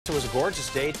It was a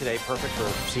gorgeous day today, perfect for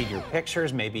senior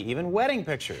pictures, maybe even wedding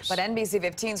pictures. But NBC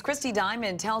 15's Christy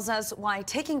Diamond tells us why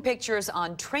taking pictures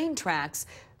on train tracks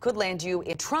could land you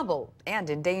in trouble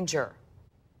and in danger.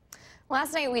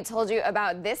 Last night we told you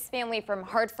about this family from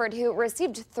Hartford who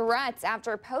received threats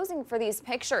after posing for these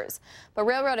pictures. But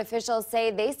railroad officials say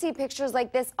they see pictures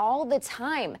like this all the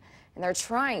time, and they're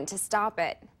trying to stop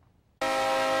it.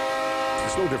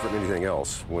 It's no different than anything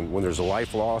else. When there's a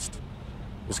life lost,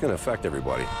 it's going to affect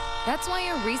everybody. That's why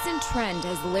a recent trend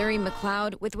has Larry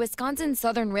McLeod with Wisconsin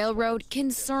Southern Railroad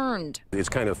concerned. It's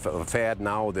kind of a fad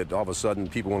now that all of a sudden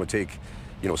people want to take,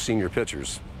 senior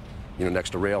pictures,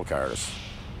 next to rail cars.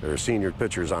 There are senior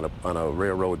pictures on a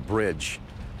railroad bridge.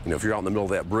 If you're out in the middle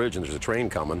of that bridge and there's a train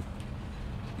coming,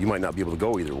 you might not be able to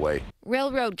go either way.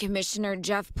 Railroad Commissioner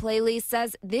Jeff Plaley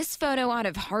says this photo out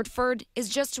of Hartford is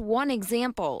just one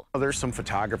example. There's some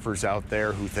photographers out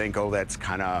there who think, oh, that's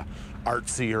kind of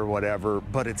artsy or whatever,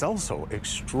 but it's also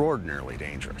extraordinarily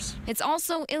dangerous. It's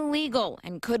also illegal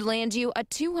and could land you a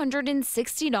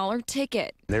 $260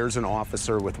 ticket. There's an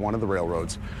officer with one of the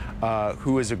railroads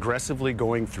who is aggressively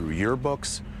going through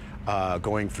yearbooks,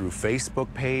 going through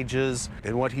Facebook pages,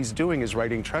 and what he's doing is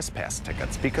writing trespass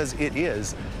tickets because it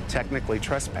is technically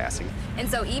trespassing. And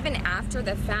so even after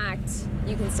the fact,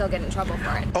 you can still get in trouble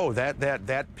for it. Oh,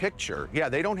 that picture, yeah,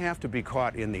 they don't have to be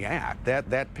caught in the act.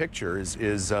 That picture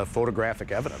is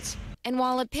photographic evidence. And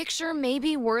while a picture may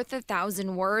be worth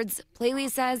 1,000 words, Plaley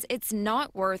says it's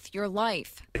not worth your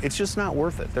life. It's just not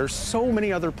worth it. There's so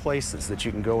many other places that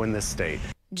you can go in this state.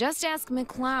 Just ask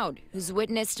McLeod, who's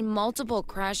witnessed multiple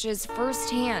crashes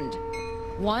firsthand.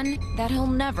 One that he'll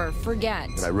never forget.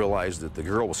 And I realized that the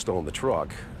girl was still in the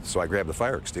truck, so I grabbed the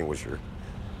fire extinguisher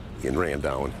and ran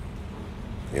down.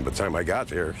 And by the time I got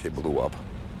there, it blew up.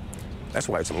 That's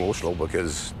why it's emotional,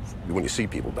 because when you see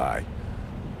people die.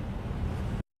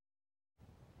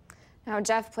 Now,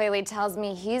 Jeff Plaley tells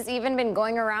me he's even been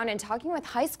going around and talking with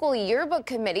high school yearbook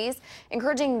committees,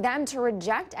 encouraging them to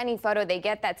reject any photo they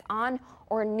get that's on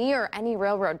or near any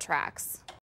railroad tracks.